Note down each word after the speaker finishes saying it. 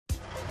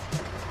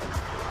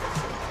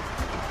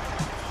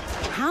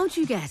How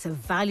do you get a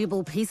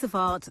valuable piece of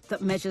art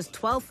that measures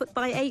 12 foot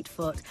by 8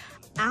 foot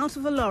out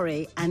of a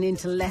lorry and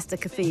into Leicester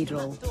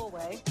Cathedral?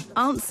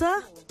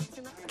 Answer?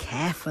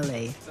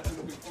 Carefully.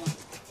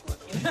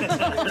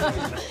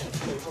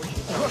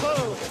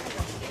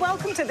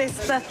 Welcome to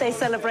this birthday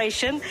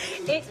celebration.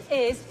 It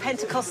is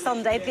Pentecost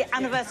Sunday, the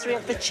anniversary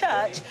of the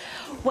church,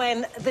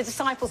 when the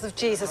disciples of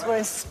Jesus were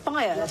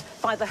inspired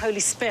by the Holy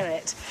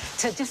Spirit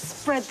to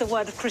just spread the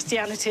word of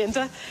Christianity. And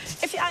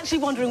if you're actually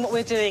wondering what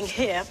we're doing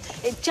here,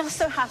 it just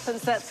so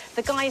happens that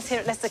the guys here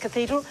at Leicester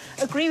Cathedral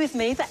agree with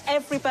me that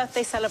every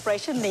birthday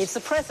celebration needs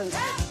a present.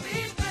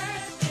 Happy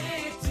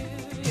birthday to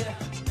you.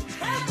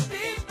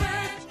 Happy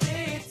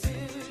birthday to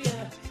you.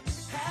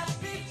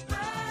 Happy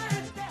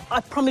birthday.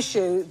 I promise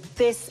you,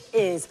 this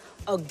is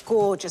a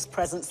gorgeous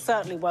present,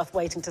 certainly worth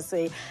waiting to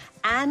see.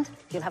 And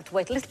you'll have to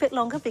wait a little bit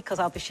longer because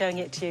I'll be showing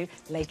it to you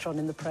later on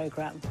in the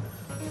programme.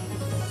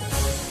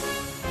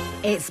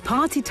 It's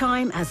party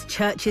time as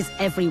churches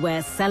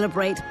everywhere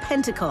celebrate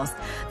Pentecost,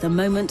 the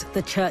moment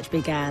the church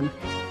began.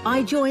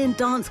 I join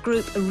dance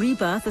group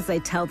Rebirth as they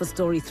tell the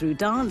story through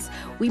dance.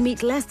 We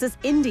meet Leicester's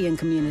Indian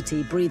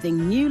community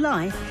breathing new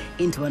life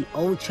into an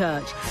old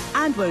church.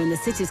 And we're in the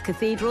city's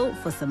cathedral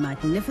for some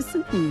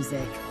magnificent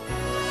music.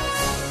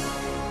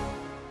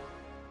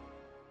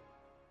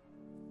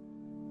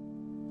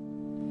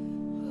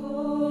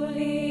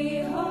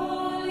 Holy,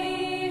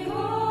 holy,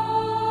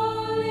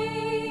 holy,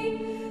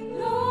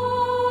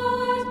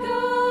 Lord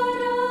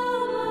God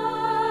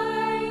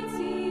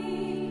Almighty.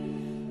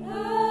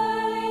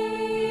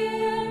 Early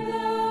in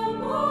the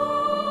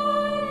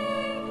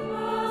morning,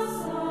 a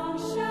song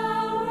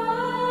shall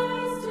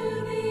rise to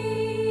thee.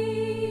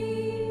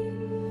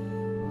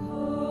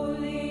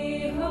 Holy,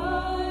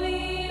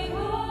 holy,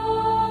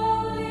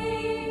 holy,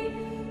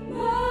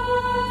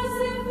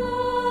 merciful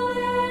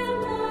and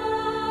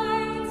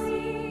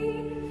mighty,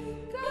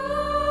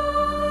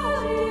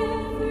 God in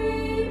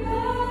three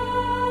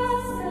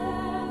persons,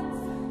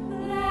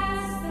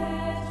 blessed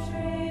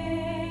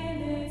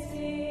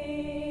Trinity.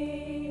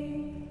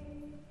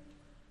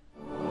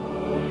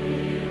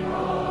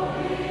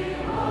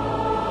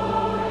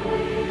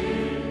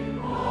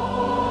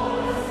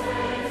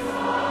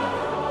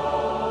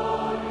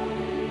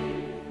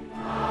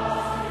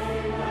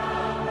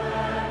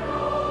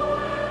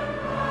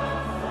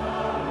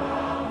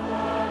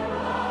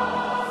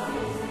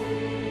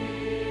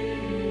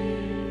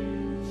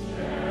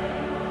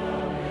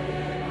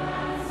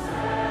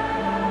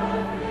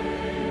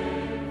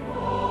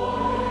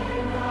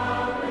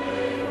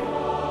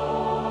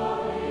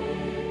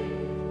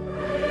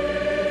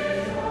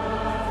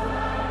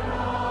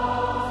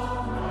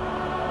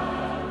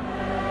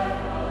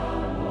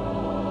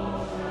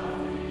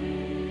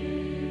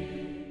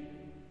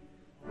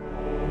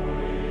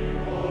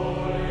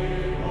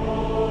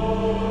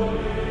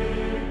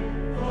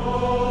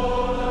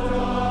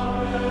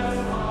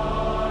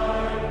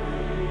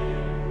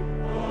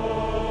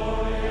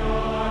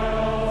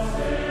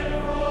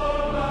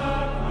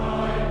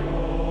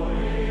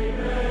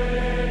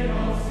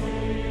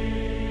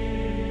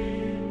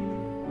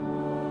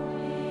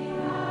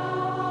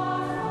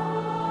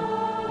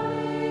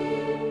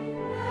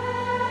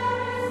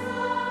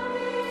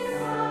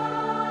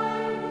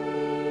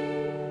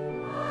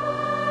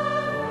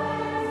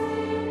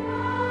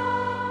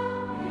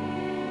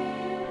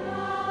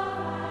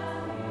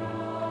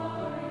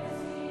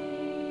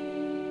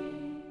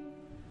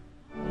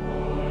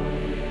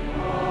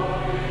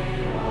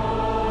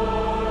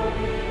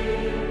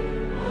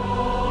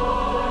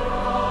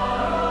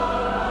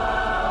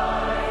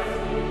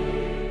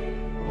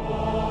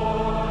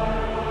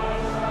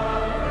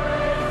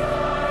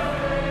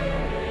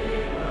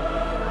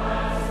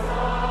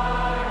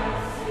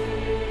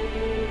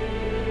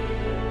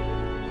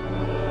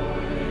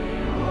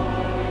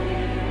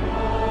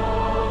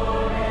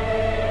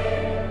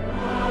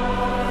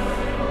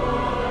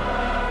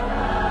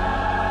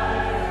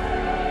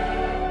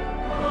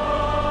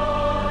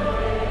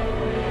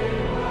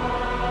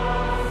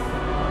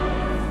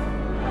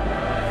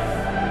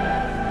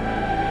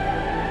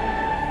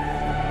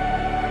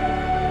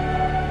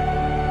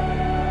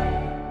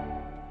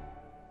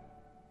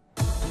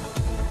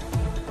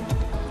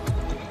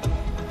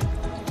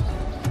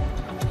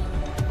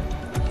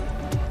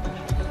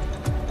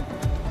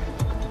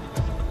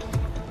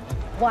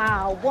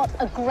 Wow, what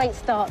a great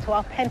start to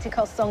our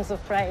Pentecost songs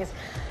of praise.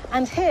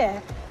 And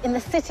here in the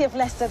city of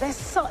Leicester, there's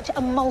such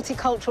a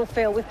multicultural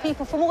feel with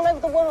people from all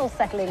over the world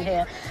settling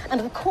here. And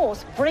of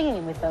course,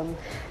 bringing with them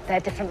their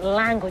different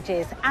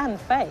languages and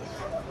faith.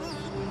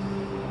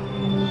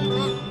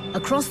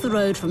 Across the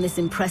road from this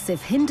impressive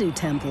Hindu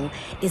temple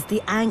is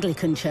the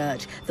Anglican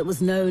church that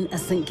was known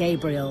as St.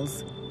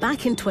 Gabriel's.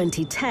 Back in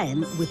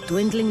 2010, with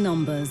dwindling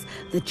numbers,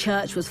 the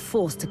church was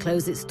forced to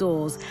close its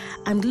doors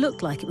and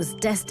looked like it was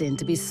destined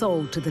to be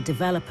sold to the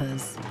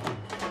developers.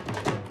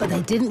 But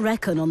they didn't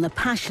reckon on the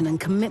passion and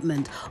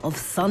commitment of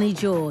Sonny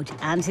George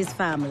and his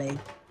family.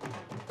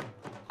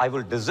 I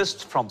will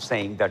desist from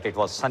saying that it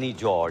was Sonny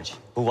George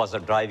who was the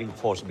driving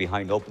force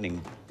behind opening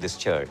this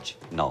church.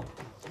 No.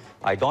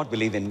 I don't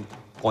believe in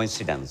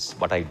coincidence,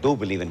 but I do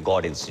believe in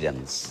God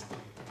incidents.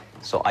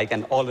 So I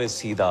can always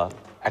see the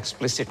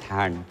explicit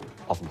hand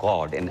of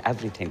God in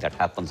everything that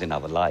happens in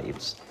our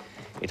lives.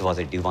 It was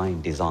a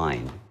divine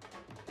design.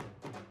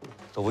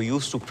 So we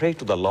used to pray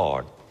to the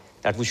Lord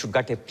that we should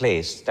get a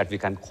place that we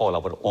can call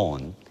our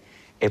own,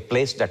 a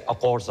place that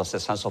accords us a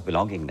sense of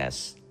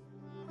belongingness.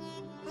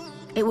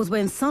 It was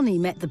when Sonny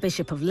met the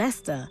Bishop of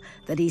Leicester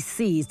that he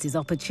seized his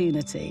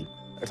opportunity.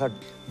 I thought,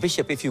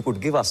 Bishop, if you could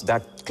give us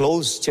that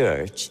closed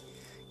church.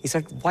 He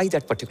said, why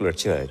that particular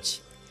church?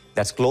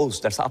 That's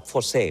closed, that's up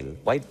for sale.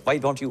 Why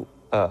don't you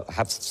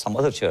have some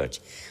other church?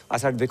 I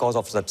said, because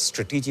of that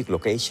strategic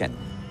location.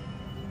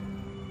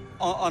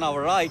 On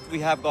our right, we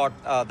have got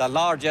the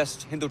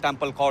largest Hindu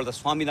temple called the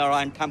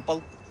Swaminarayan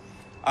Temple.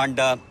 And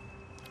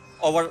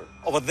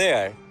over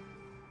there,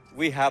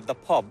 we have the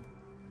pub.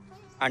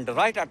 And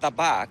right at the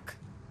back,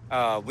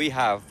 we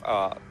have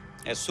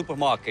a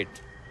supermarket.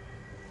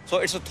 So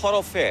it's a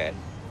thoroughfare.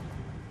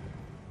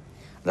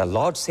 The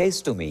Lord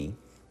says to me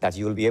that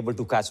you will be able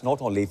to catch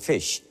not only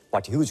fish,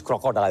 but huge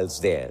crocodiles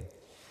there.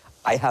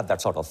 I have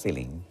that sort of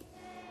feeling.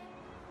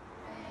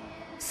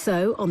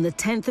 So, on the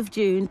 10th of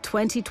June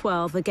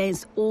 2012,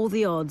 against all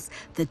the odds,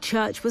 the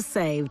church was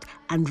saved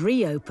and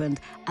reopened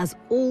as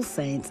All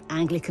Saints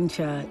Anglican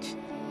Church.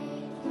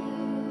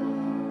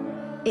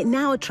 It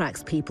now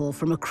attracts people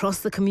from across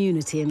the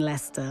community in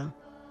Leicester.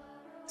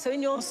 So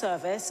in your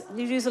service,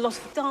 you use a lot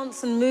of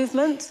dance and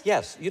movement?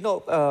 Yes, you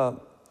know,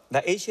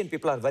 the Asian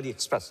people are very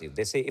expressive.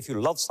 They say, if you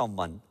love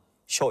someone,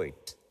 show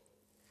it.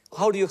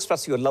 How do you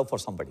express your love for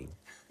somebody?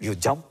 You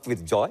jump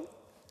with joy,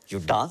 you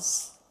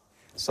dance.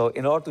 So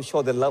in order to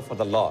show their love for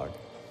the Lord,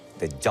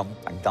 they jump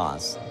and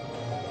dance.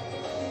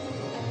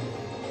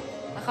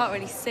 I can't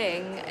really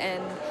sing,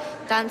 and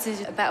dance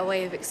is a better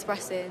way of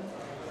expressing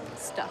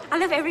stuff. I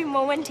love every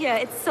moment here.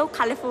 It's so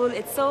colorful,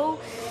 it's so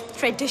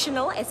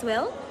traditional as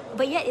well,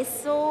 but yet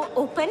it's so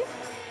open.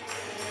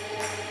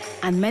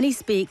 And many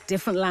speak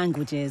different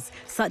languages,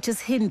 such as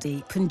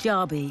Hindi,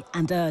 Punjabi,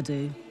 and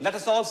Urdu. Let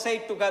us all say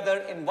it together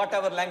in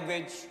whatever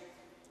language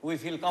we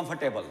feel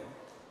comfortable.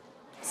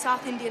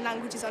 South Indian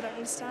languages I don't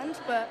understand,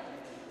 but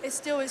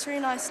it's really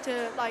nice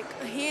to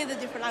hear the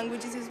different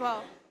languages as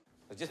well.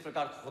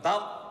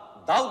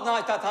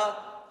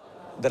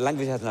 The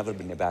language has never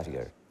been a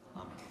barrier.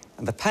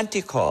 And the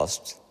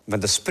Pentecost, when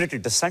the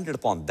Spirit descended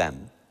upon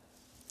them,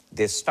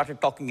 they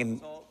started talking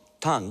in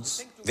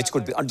tongues which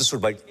could be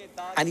understood by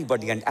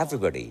anybody and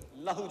everybody.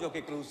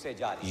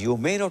 You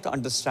may not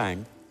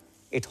understand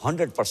it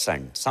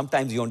 100%.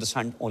 Sometimes you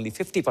understand only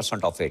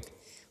 50% of it,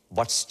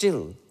 but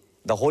still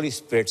the Holy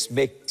Spirit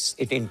makes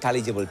it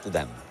intelligible to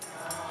them.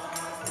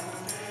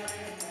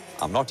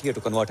 I'm not here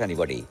to convert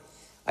anybody.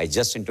 I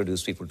just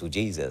introduce people to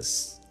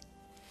Jesus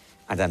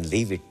and then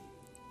leave it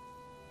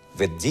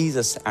with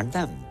Jesus and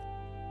them.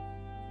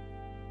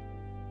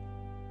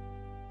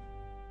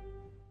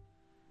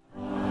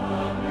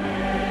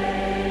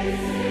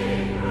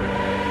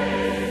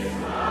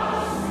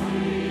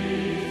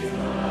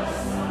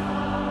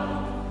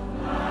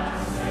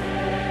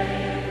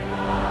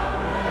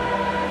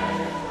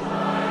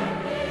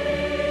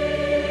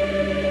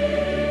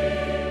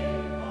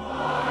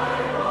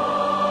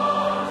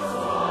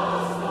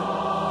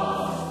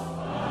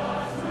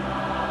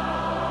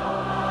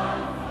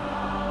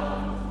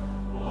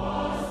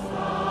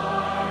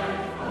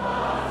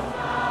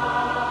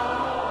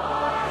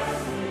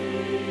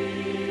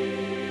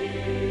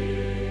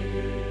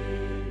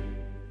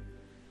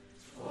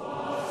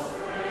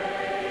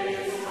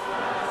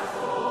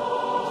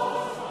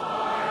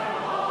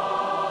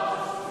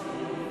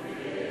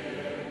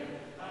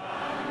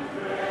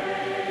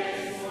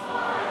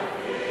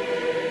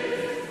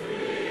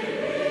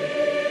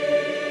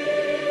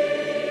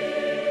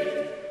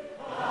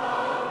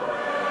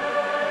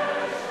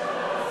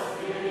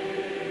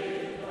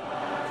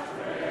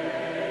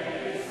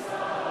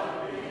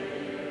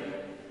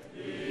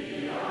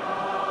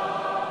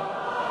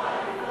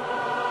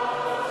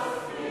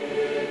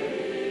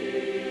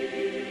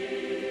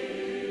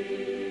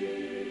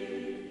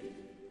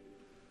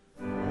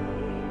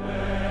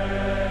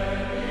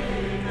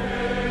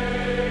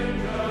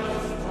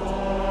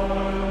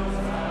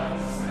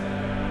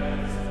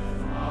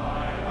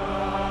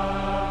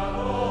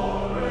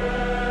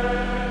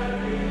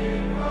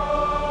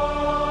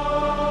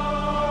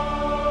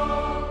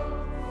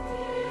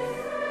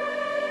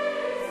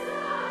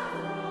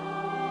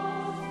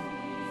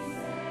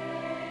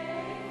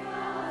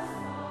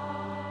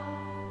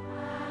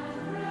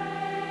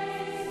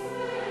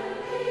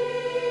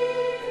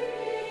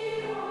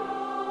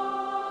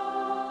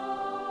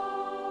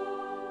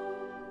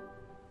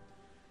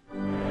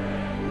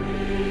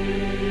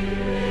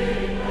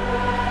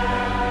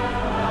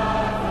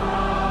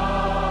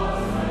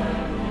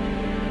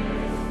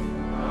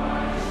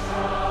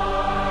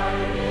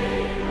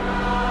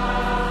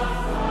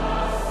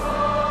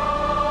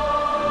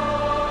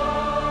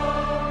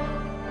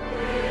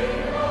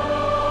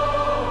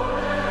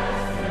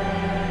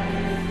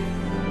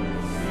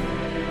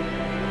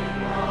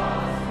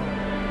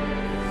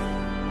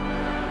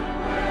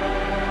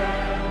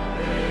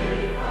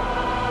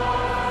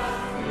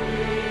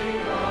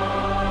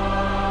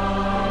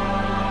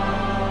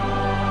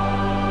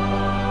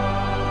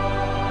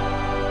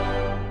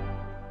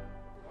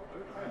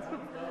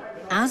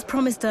 As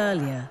promised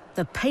earlier,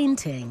 the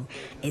painting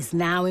is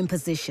now in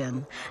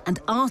position, and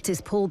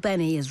artist Paul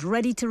Benny is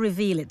ready to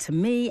reveal it to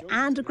me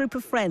and a group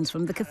of friends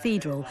from the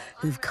cathedral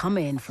who've come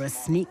in for a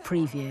sneak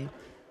preview.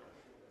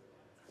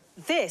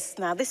 This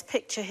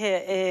picture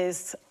here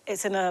it's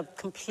in a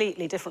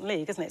completely different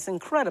league, isn't it? It's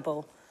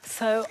incredible.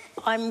 So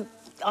I'm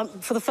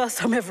for the first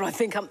time ever, I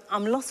think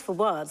I'm lost for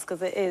words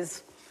because it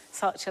is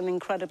such an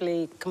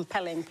incredibly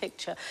compelling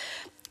picture.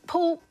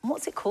 Paul,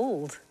 what's it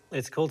called?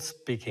 It's called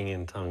Speaking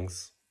in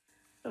Tongues.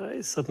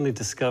 I suddenly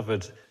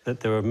discovered that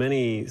there are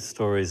many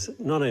stories,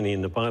 not only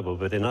in the Bible,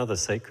 but in other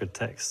sacred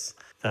texts,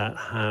 that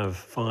have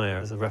fire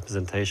as a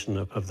representation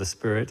of the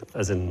Spirit,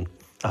 as in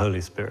the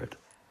Holy Spirit.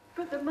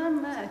 But the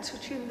man there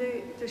touching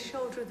the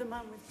shoulder of the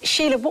man with...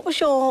 Sheila, what was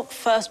your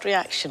first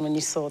reaction when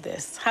you saw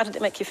this? How did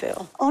it make you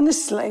feel?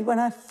 Honestly, when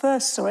I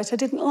first saw it, I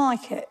didn't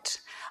like it.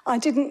 I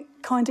didn't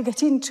kind of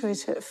get into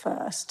it at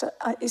first.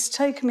 It's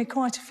taken me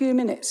quite a few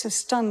minutes of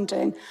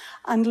standing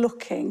and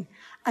looking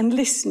and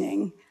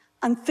listening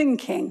and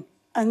thinking,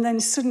 and then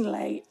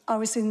suddenly I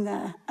was in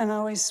there and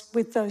I was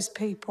with those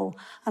people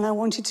and I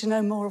wanted to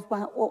know more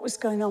about what was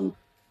going on.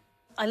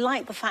 I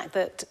like the fact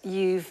that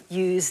you've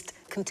used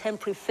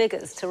contemporary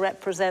figures to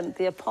represent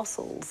the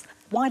apostles.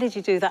 Why did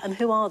you do that, and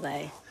who are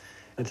they?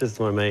 It's just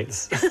my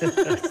mates.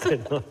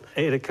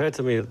 It occurred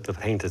to me that the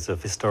painters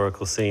of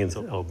historical scenes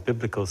or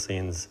biblical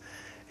scenes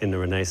in the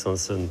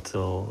Renaissance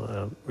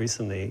until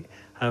recently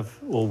have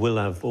or will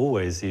have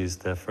always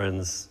used their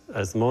friends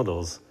as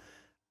models.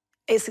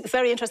 It's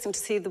very interesting to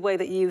see the way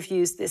that you've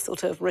used this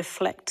sort of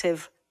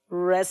reflective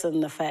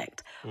resin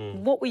effect.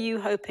 What were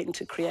you hoping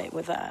to create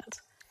with that?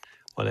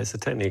 Well, it's a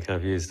technique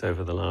I've used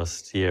over the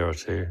last year or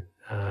two,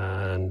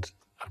 and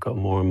I've got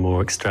more and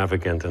more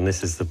extravagant, and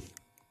this is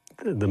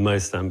the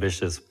most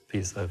ambitious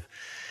piece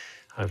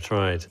I've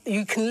tried.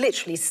 You can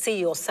literally see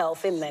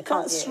yourself in there,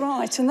 can't That's you?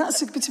 right, and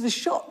that's a bit of a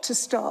shock to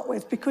start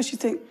with, because you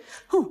think,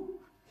 oh,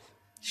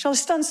 shall I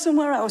stand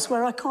somewhere else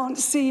where I can't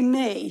see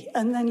me?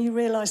 And then you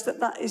realise that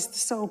that is the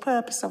sole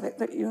purpose of it,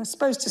 that you're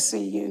supposed to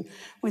see you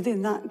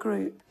within that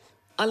group.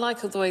 I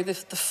like the way the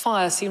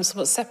fire seems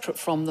somewhat separate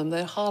from them.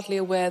 They're hardly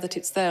aware that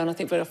it's there, and I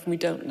think very often we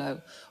don't know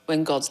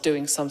when God's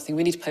doing something.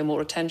 We need to pay more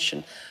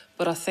attention.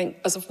 But I think,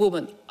 as a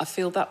woman, I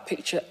feel that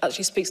picture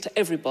actually speaks to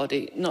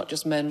everybody, not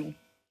just men.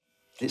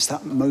 It's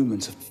that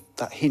moment,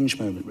 that hinge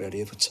moment,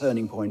 really, of a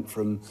turning point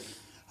from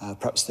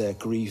perhaps their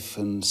grief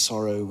and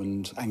sorrow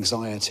and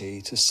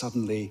anxiety to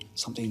suddenly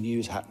something new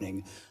is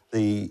happening.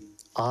 The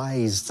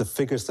eyes, the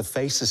figures, the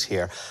faces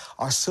here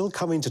are still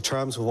coming to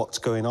terms with what's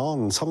going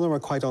on. Some of them are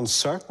quite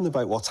uncertain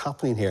about what's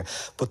happening here,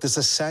 but there's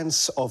a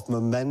sense of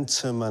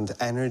momentum and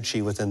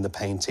energy within the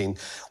painting,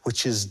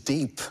 which is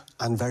deep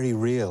and very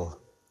real.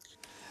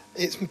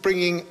 It's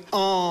bringing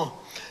our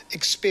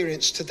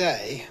experience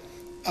today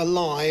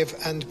alive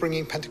and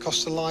bringing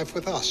Pentecost alive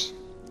with us.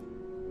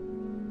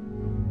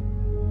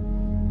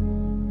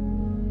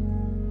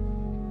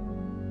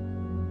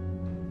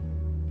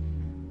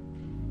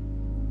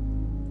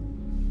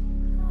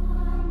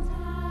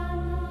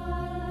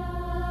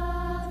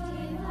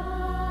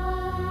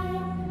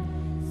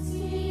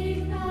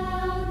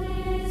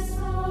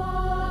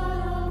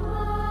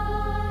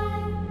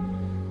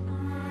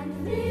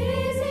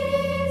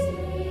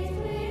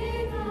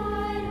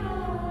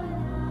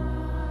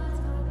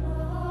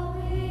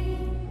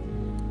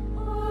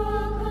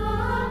 Oh,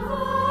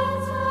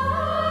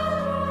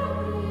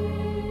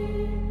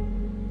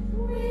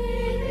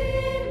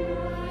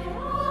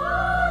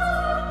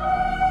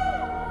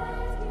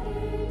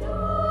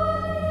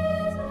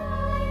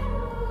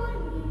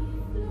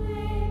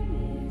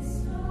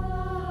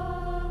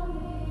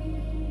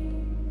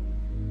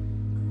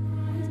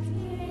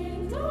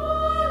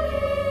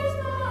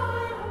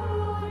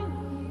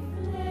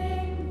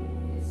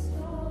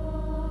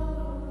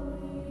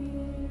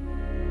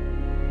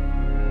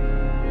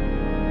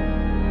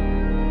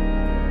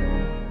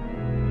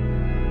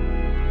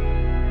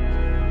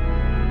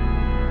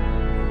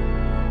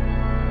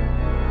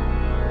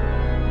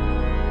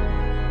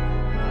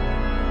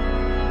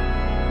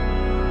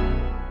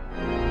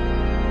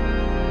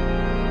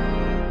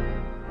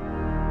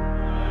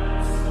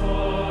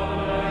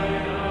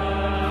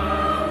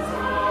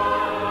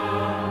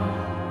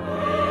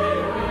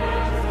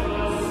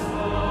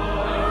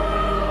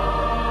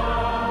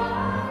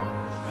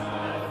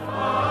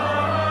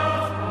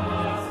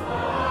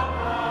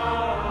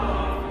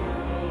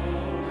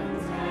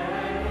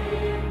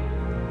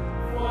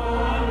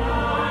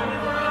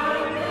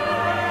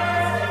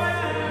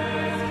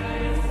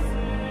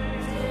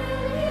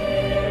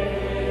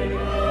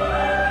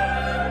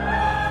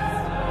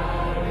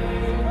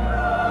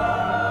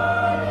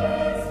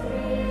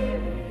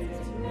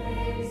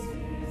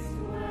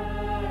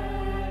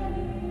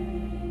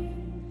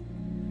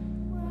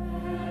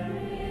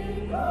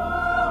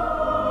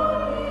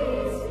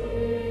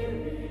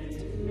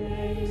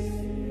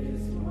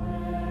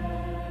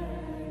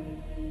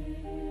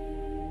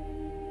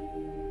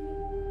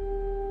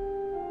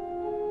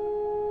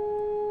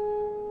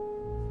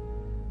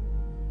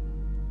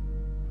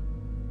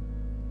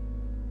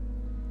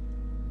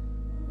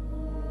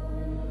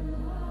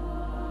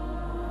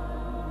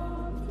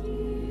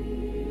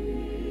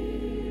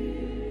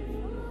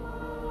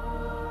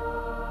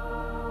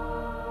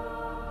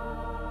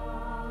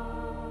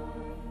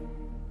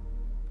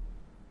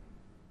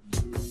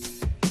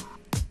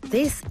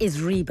 This is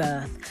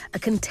Rebirth, a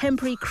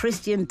contemporary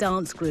Christian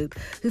dance group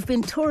who've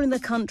been touring the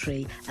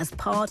country as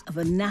part of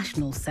a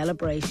national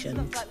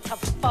celebration. Let's have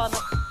fun.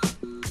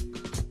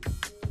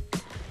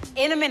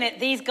 In a minute,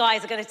 these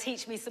guys are going to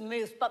teach me some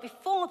moves, but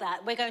before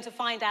that, we're going to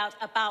find out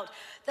about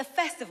the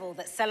festival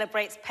that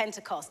celebrates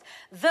Pentecost,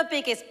 the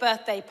biggest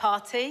birthday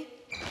party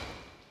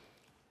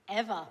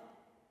ever.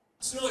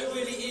 Tonight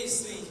really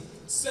is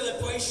the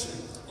celebration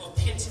of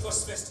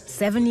Pentecost Festival.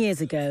 7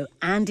 years ago,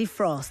 Andy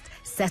Frost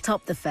set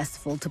up the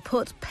festival to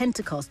put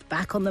Pentecost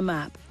back on the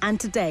map, and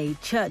today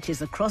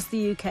churches across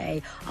the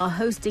UK are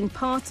hosting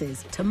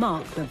parties to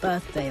mark the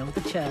birthday of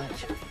the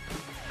church.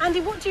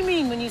 Andy, what do you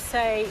mean when you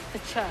say the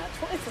church?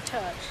 What is the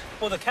church?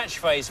 Well, the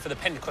catchphrase for the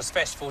Pentecost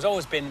Festival has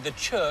always been the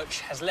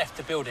church has left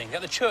the building.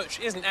 That the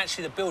church isn't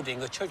actually the building,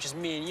 the church is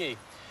me and you.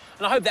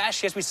 And I hope that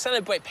actually as we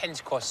celebrate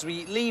Pentecost, as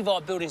we leave our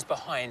buildings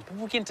behind,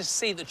 people begin to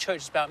see that the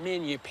church is about me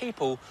and you,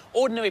 people,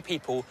 ordinary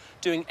people,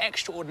 doing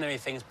extraordinary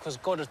things because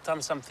God has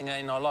done something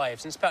in our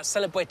lives. And it's about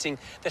celebrating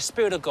the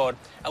Spirit of God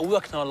and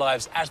working in our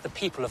lives as the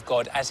people of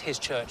God, as His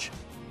church.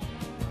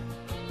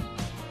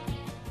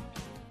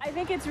 I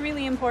think it's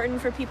really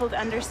important for people to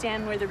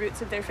understand where the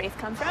roots of their faith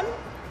come from,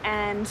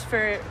 and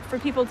for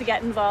people to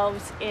get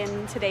involved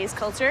in today's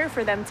culture,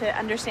 for them to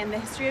understand the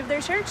history of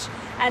their church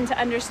and to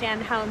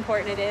understand how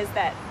important it is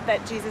that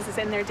Jesus is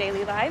in their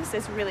daily lives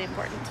is really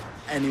important.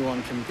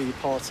 Anyone can be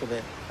part of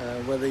it,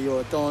 whether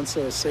you're a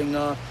dancer, a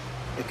singer,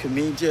 a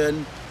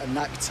comedian, an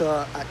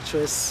actor,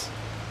 actress,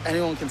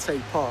 anyone can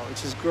take part,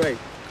 which is great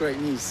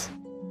news.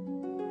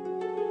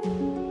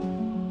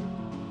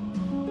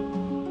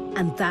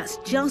 And that's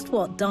just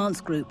what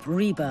dance group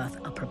Rebirth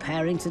are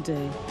preparing to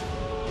do.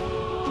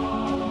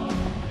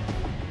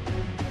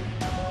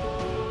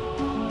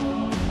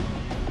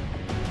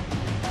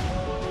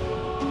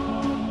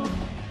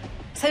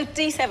 So,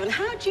 D7,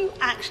 how do you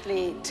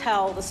actually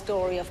tell the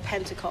story of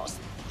Pentecost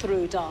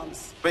through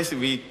dance? Basically,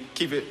 we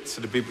keep it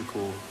to the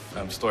biblical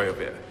story of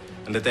it,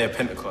 and the day of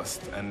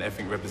Pentecost, and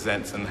everything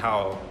represents, and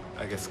how,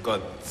 I guess,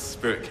 God's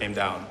Spirit came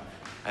down.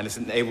 And it's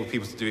enabled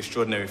people to do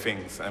extraordinary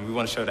things. And we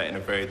want to show that in a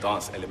very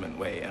dance element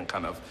way and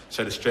kind of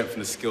show the strength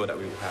and the skill that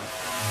we all have.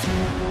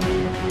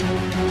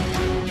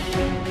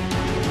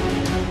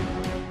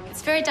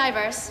 It's very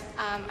diverse.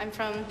 I'm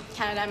from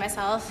Canada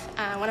myself,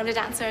 one of the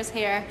dancers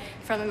here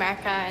from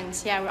America, and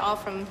yeah, we're all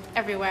from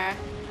everywhere.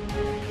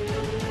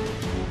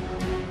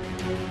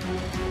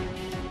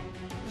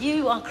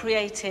 You are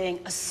creating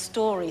a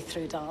story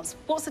through dance.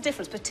 What's the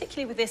difference,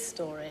 particularly with this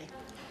story?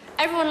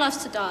 Everyone loves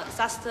to dance.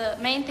 That's the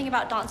main thing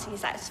about dancing,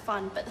 is that it's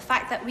fun. But the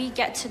fact that we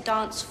get to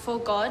dance for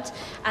God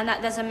and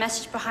that there's a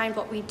message behind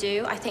what we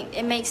do, I think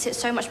it makes it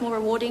so much more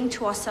rewarding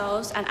to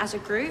ourselves and as a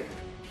group.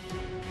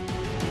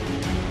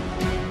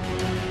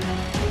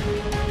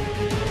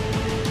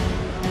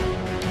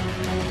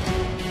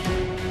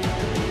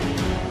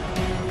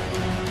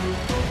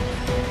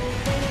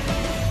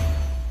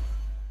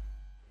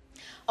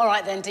 All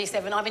right then,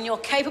 D7, I'm in your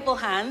capable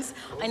hands.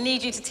 I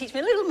need you to teach me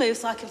a little move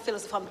so I can feel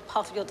as if I'm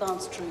part of your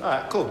dance troupe. All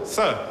right, cool.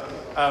 So,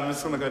 I'm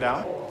just going to go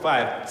down.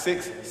 5,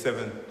 6,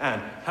 7,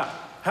 and ha,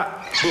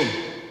 ha, boom.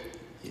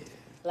 Yeah.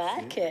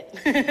 Like it.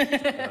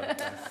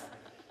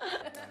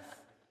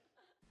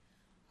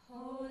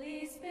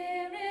 Holy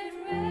Spirit,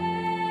 rain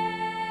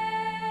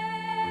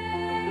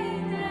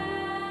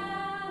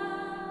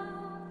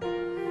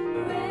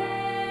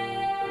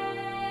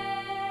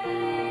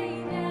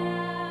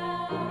down,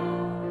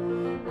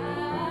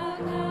 our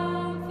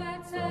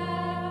comforter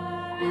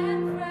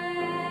and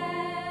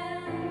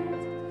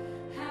friend,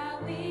 how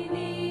we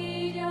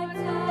need your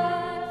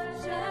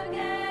touch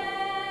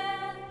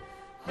again.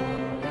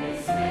 Holy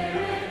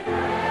Spirit,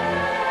 rain.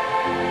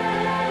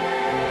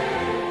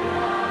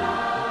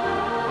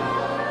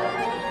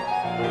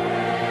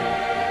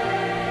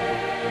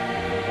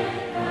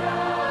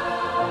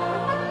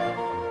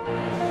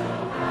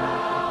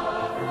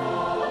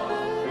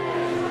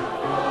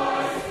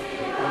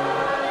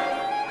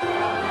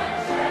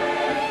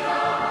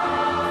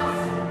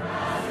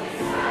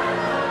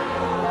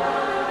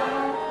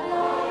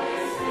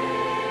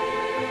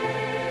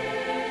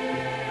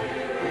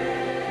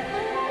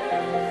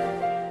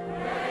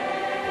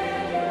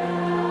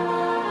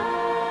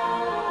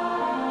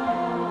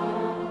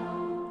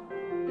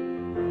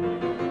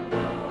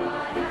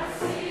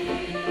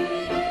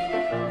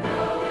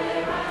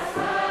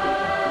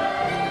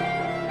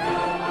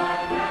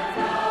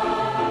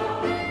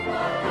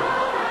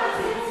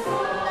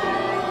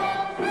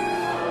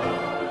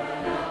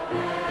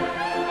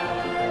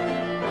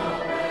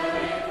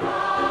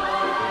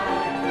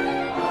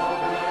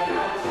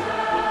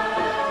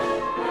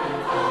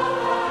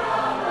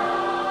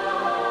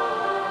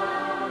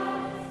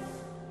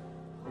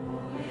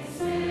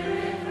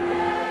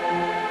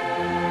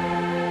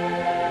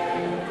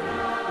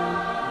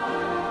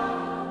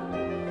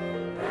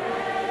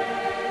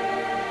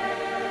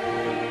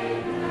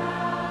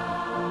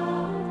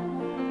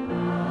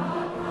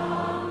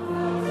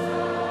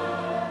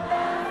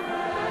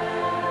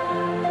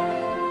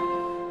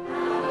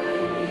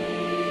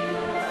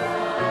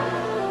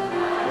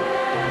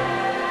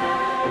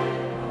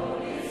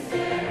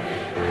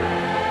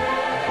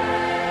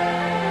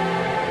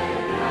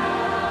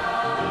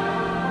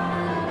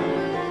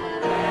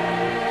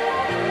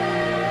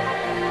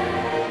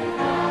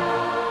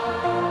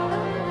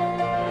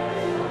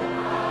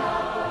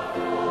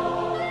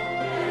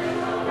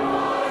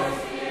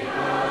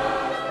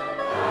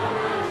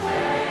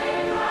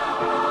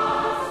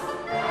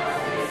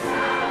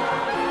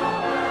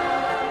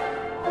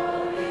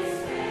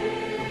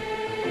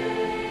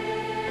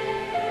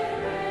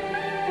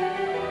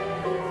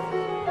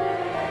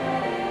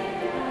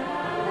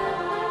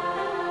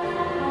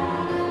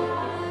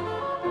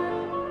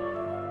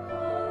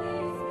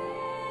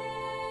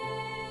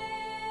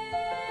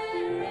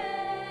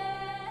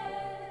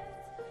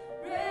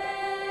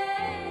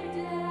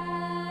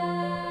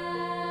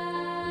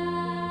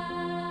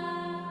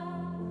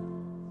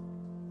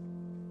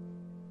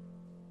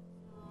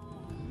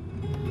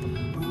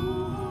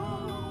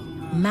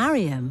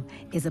 Mariam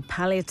is a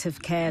palliative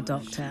care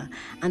doctor,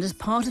 and as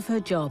part of her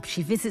job,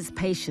 she visits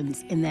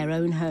patients in their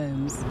own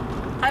homes.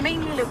 I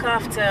mainly look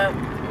after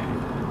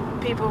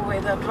people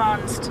with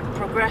advanced,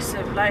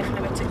 progressive,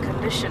 life-limiting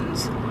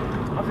conditions.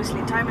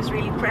 Obviously, time is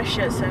really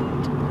precious,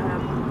 and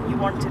you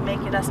want to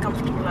make it as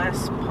comfortable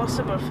as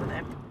possible for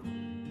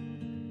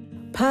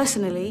them.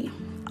 Personally,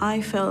 I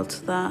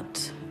felt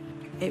that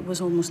it was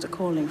almost a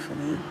calling for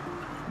me.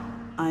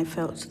 I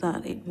felt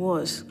that it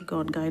was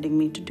God guiding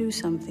me to do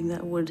something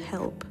that would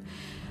help.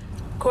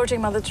 Quoting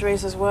Mother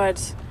Teresa's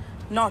words,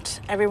 not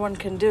everyone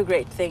can do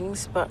great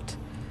things, but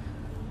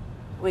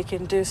we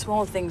can do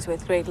small things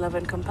with great love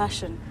and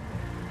compassion.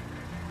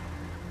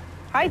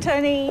 Hi,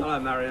 Tony. Hello,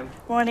 Mariam.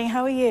 Morning,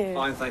 how are you?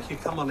 Fine, thank you.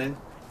 Come on in.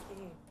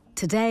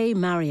 Today,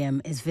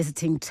 Mariam is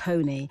visiting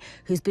Tony,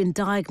 who's been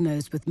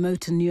diagnosed with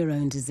motor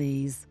neurone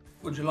disease.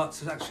 Would you like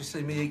to actually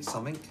see me eat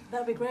something?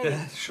 That'd be great.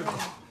 Yeah, sure.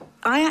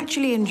 I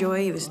actually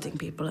enjoy visiting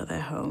people at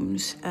their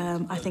homes.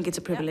 I think it's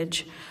a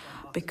privilege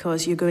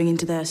because you're going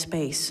into their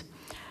space.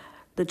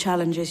 The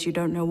challenge is you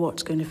don't know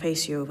what's going to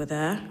face you over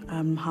there.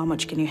 How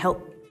much can you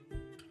help?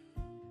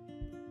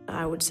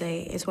 I would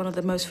say it's one of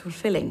the most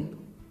fulfilling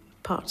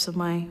parts of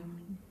my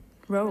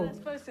role. I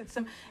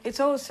suppose it's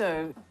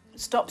also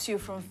stops you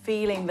from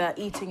feeling that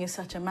eating is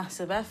such a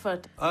massive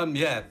effort.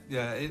 Yeah,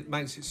 it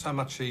makes it so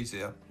much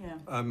easier.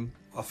 Yeah.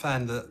 I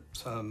found that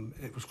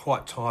it was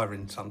quite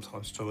tiring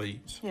sometimes to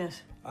eat.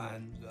 Yes.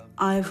 And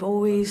I've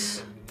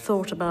always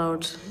thought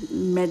about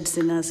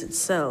medicine as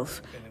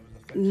itself,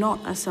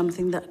 not as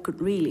something that could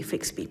really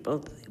fix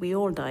people. We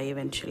all die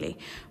eventually.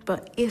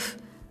 But if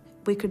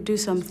we could do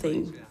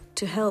something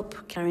to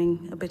help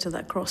carrying a bit of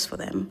that cross for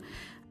them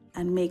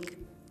and make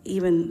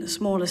even the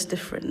smallest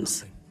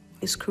difference,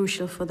 it's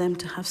crucial for them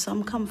to have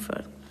some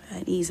comfort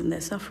and ease in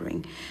their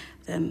suffering,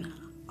 then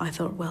I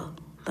thought, well,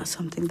 that's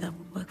something that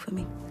would work for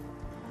me.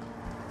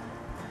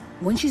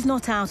 When she's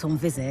not out on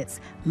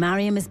visits,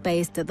 Mariam is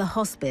based at the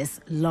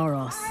hospice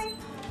Loros. Hi.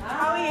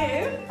 How are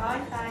you?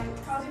 Fine,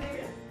 thanks. How's it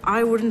going?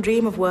 I wouldn't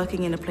dream of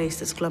working in a place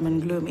that's glum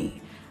and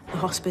gloomy. The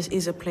hospice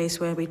is a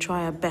place where we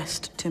try our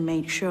best to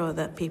make sure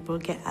that people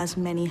get as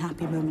many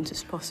happy moments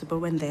as possible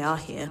when they are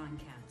here.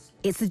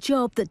 It's a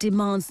job that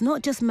demands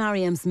not just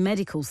Mariam's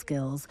medical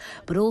skills,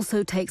 but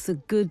also takes a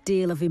good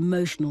deal of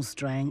emotional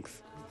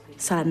strength.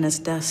 Sadness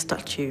does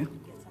touch you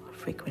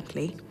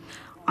frequently.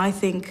 I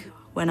think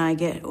when I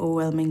get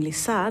overwhelmingly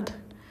sad,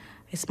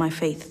 it's my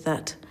faith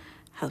that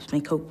helps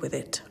me cope with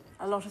it.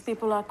 A lot of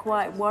people are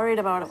quite worried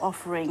about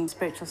offering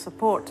spiritual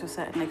support to a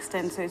certain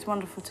extent, so it's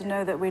wonderful to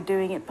know that we're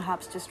doing it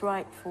perhaps just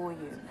right for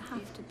you.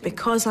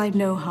 Because I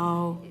know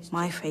how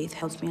my faith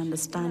helps me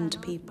understand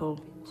people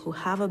who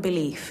have a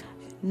belief,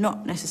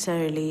 not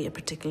necessarily a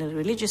particular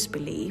religious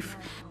belief,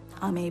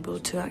 I'm able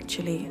to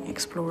actually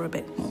explore a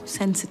bit more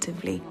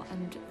sensitively.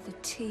 And the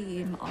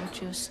team are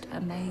just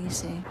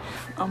amazing.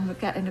 I'm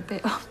getting a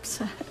bit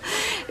upset.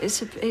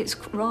 It's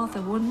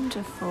rather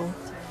wonderful.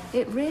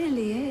 It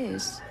really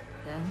is.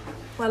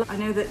 Well, I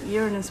know that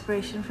you're an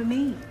inspiration for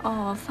me.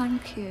 Oh,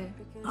 thank you.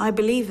 I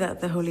believe that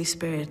the Holy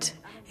Spirit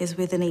is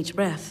within each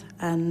breath,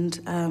 and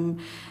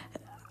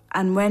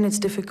when it's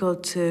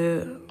difficult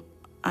to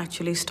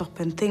actually stop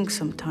and think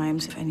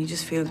sometimes, and you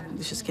just feel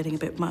it's just getting a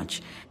bit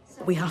much,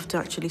 we have to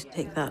actually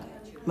take that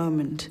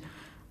moment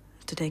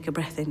to take a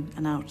breath in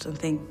and out and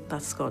think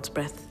that's God's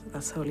breath,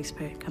 that's the Holy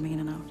Spirit coming in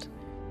and out.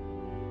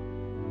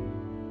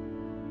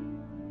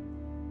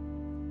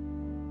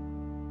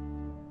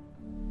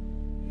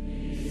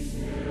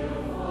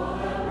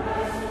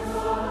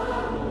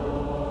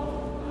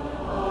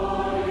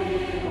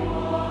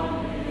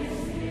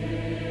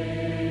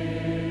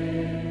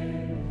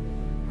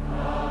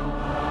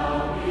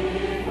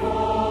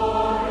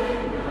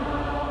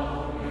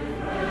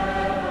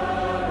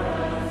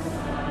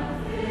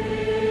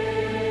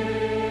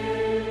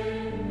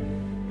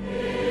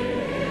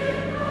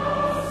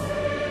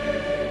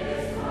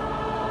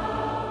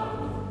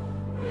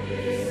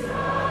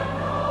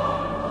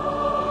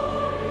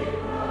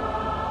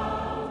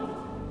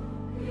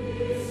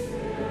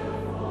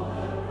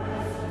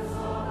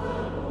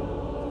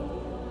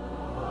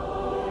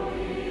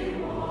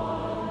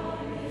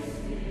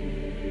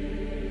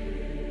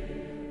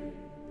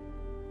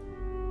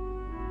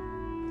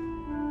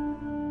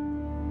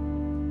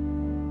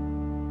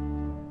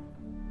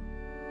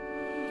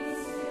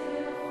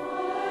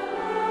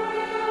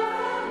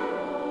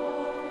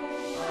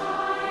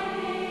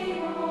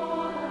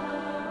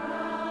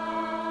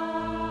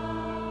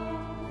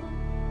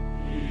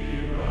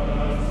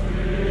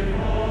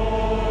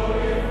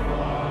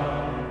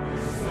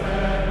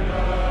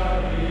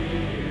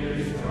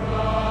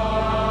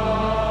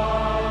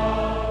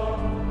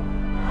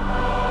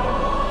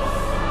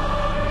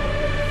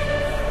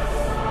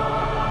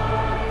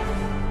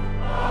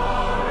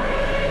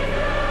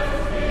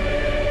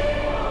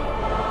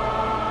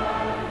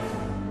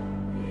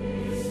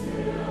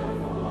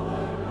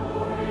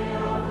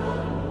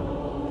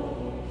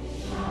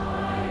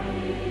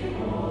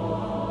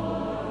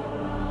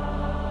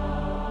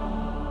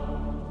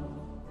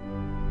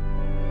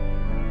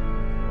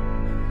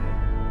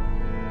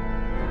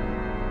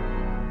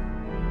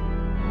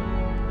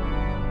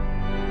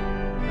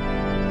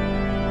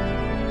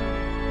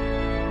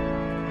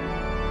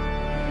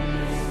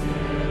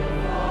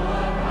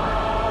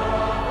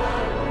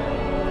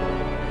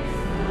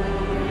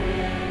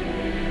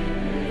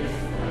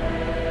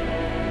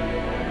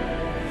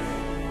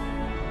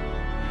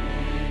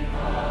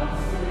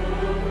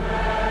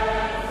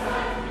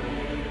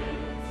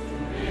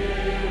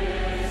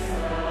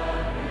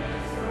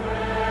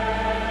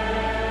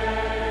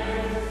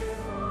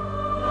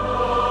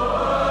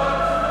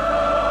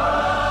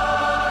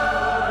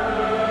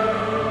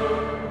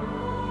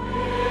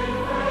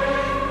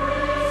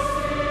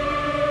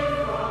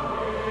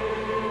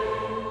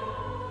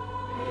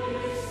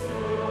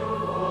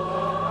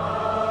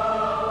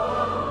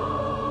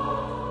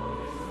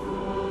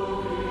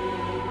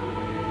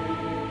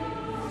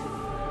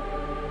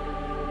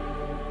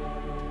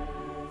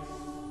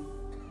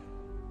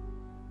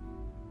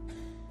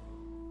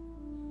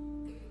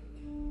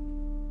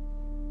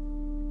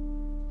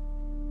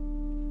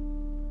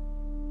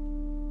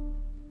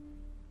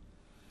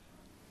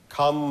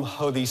 Come,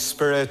 Holy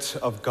Spirit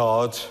of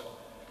God,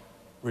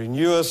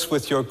 renew us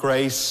with your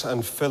grace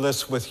and fill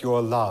us with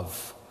your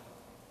love,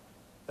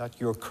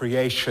 that your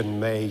creation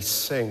may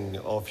sing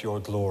of your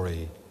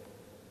glory.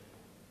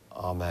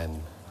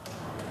 Amen.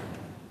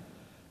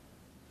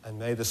 And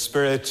may the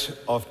Spirit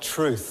of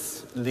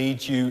truth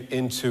lead you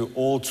into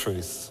all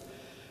truth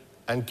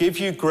and give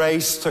you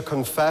grace to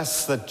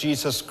confess that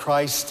Jesus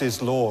Christ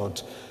is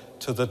Lord,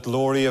 to the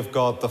glory of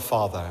God the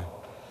Father.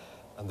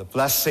 And the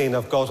blessing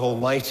of God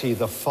Almighty,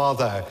 the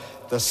Father,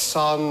 the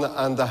Son,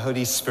 and the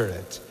Holy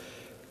Spirit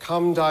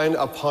come down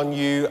upon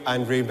you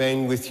and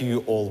remain with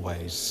you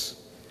always.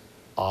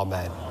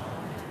 Amen.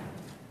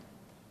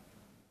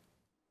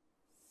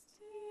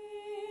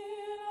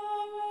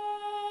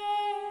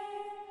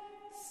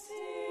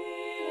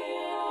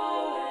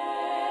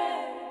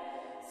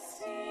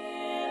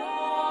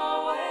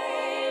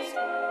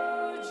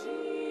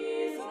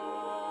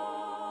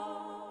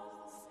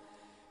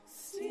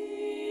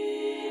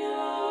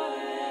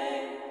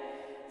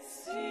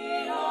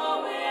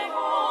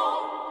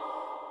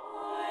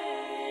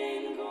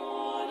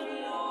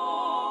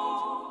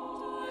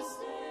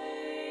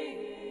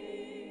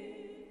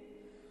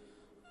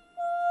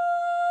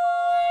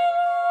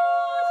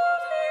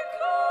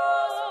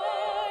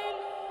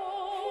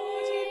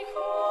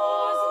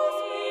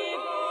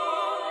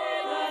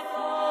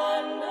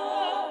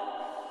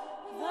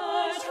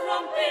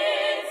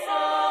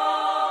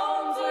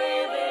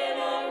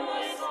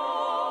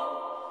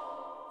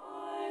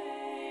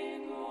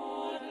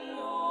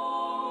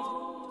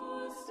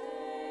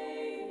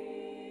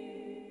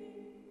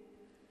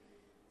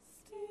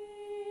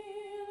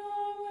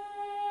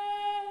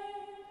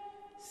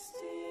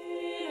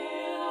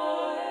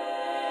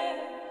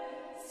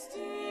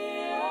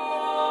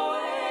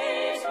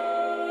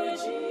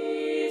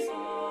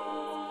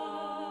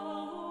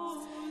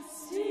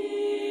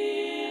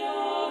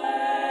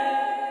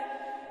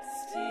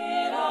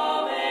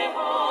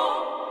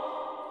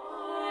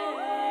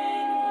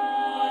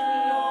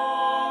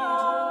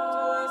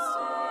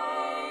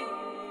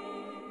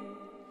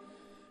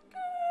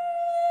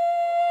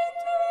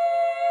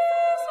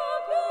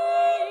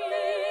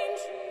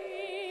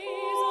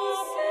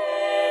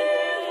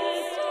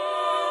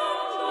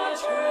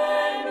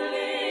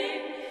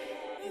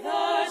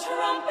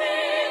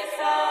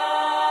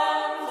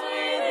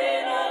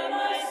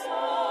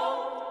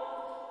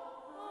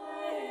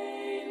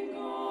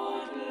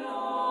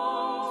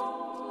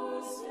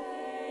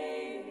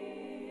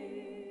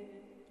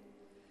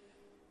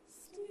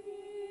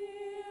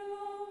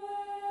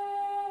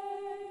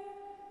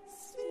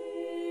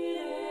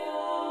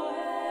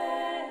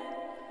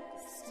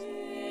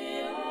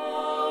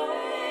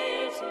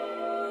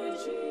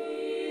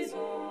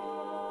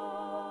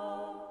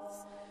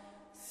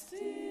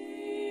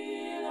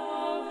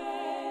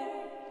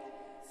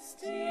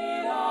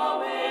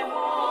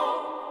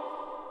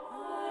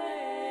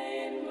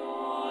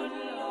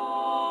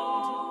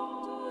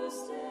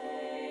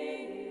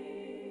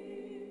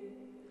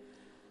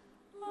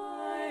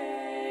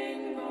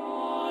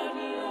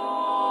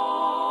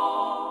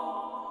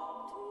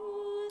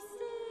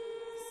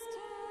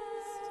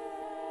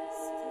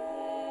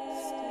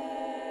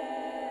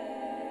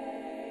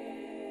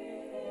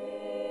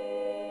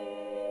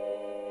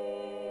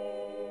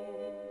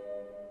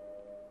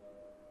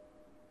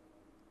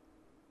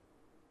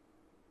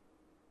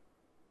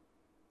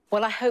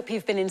 Well, I hope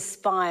you've been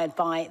inspired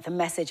by the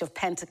message of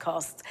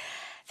Pentecost,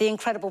 the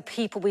incredible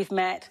people we've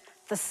met,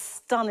 the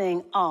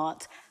stunning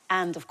art,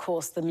 and, of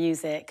course, the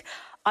music.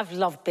 I've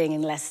loved being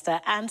in Leicester,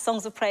 and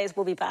Songs of Praise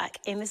will be back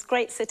in this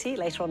great city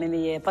later on in the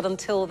year. But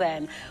until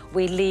then,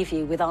 we leave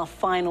you with our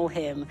final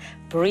hymn,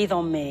 Breathe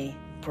on Me,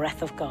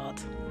 Breath of God.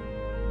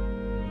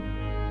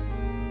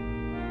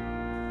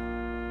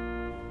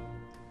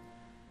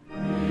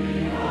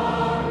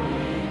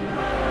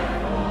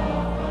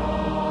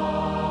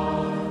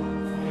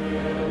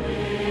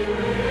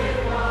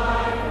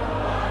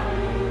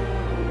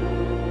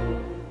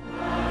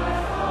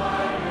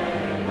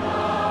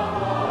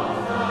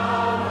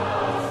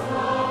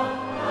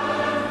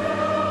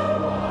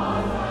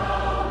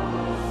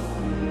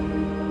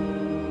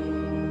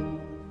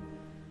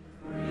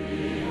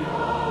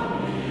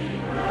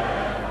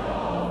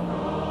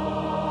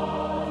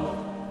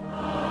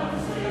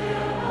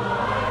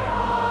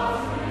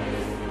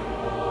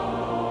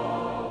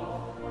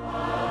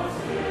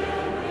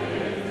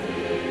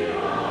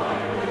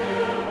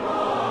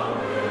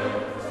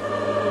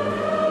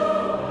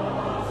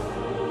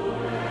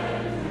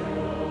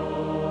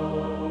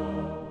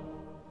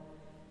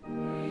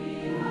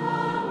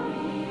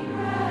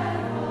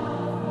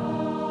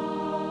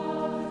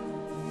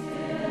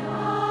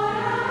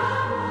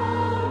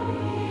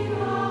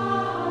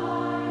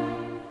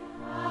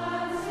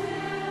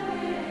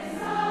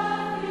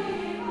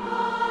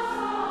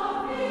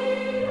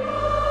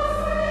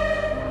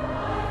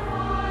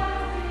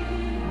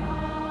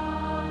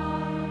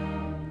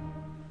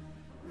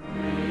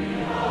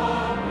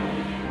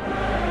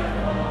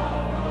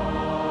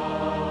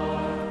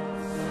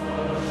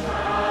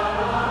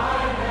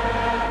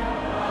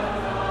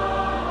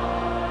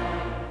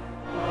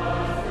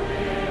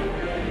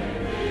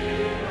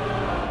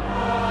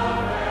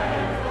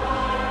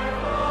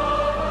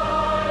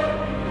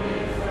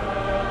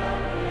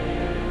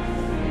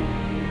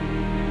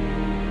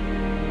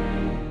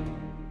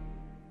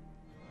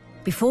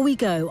 Before we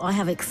go, I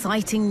have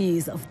exciting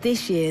news of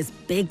this year's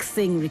Big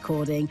Sing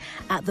recording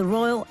at the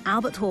Royal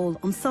Albert Hall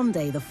on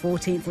Sunday, the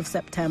 14th of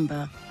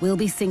September. We'll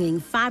be singing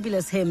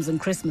fabulous hymns and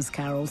Christmas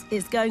carols.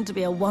 It's going to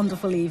be a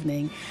wonderful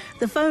evening.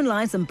 The phone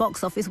lines and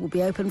box office will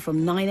be open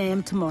from 9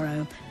 a.m.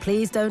 tomorrow.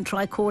 Please don't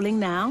try calling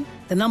now.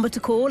 The number to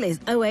call is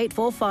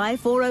 0845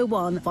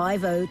 401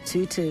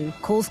 5022.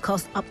 Calls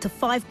cost up to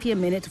 5p a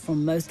minute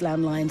from most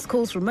landlines.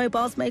 Calls from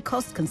mobiles may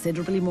cost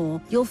considerably more.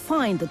 You'll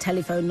find the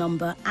telephone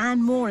number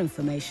and more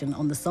information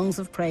on the Songs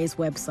of Praise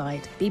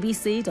website,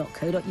 bbc.co.uk/Songs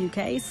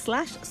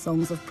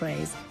of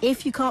Praise.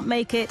 If you can't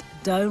make it,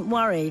 don't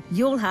worry.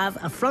 You'll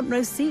have a front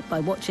row seat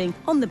by watching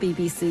on the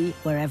BBC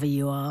wherever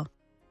you are.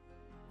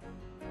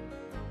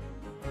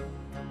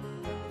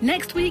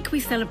 Next week,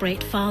 we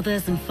celebrate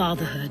fathers and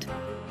fatherhood.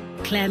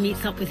 Claire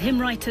meets up with hymn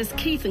writers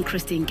Keith and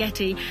Christine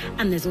Getty,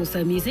 and there's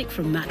also music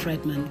from Matt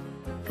Redman.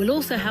 We'll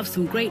also have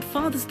some great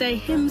Father's Day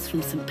hymns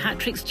from St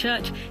Patrick's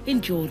Church in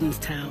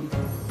Jordanstown.